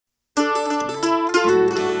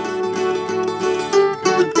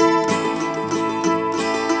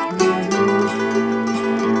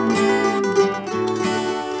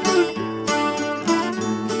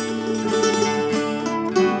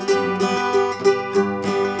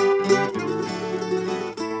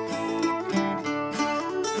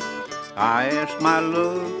I asked my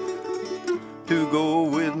love to go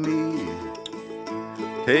with me.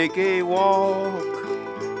 Take a walk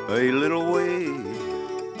a little way.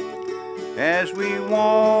 As we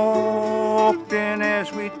walked and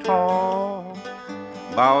as we talked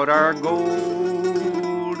about our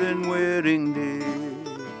golden wedding day,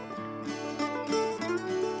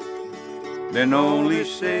 then only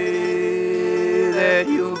say that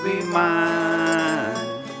you'll be mine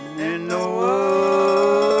and no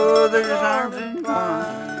other's arms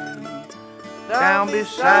entwined. Down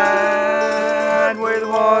beside where the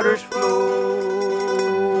waters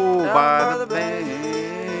flow by the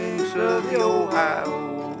banks of the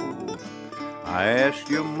Ohio, I asked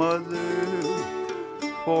your mother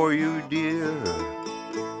for you, dear,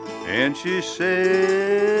 and she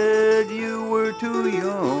said you were too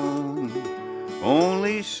young.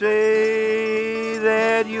 Only say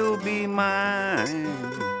that you'll be mine.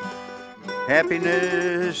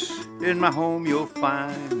 Happiness in my home you'll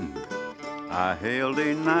find. I held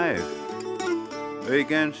a knife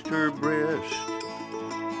against her breast,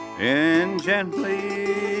 and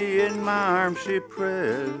gently in my arms she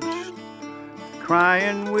pressed,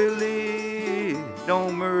 crying, Willie,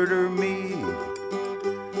 don't murder me,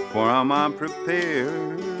 for I'm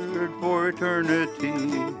unprepared for eternity.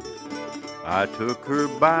 I took her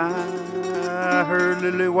by her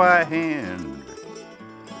lily white hand,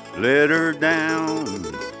 led her down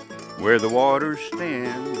where the waters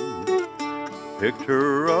stand, picked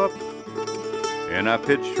her up and I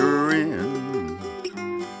pitched her in,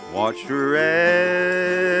 watched her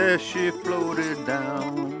as she floated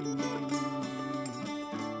down.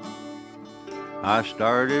 I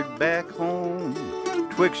started back home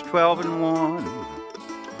twixt 12 and 1,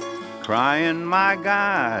 crying, my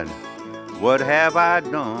God, what have I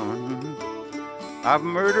done? I've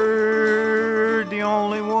murdered the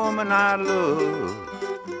only woman I love,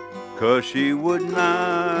 'cause she would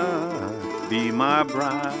not be my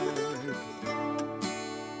bride.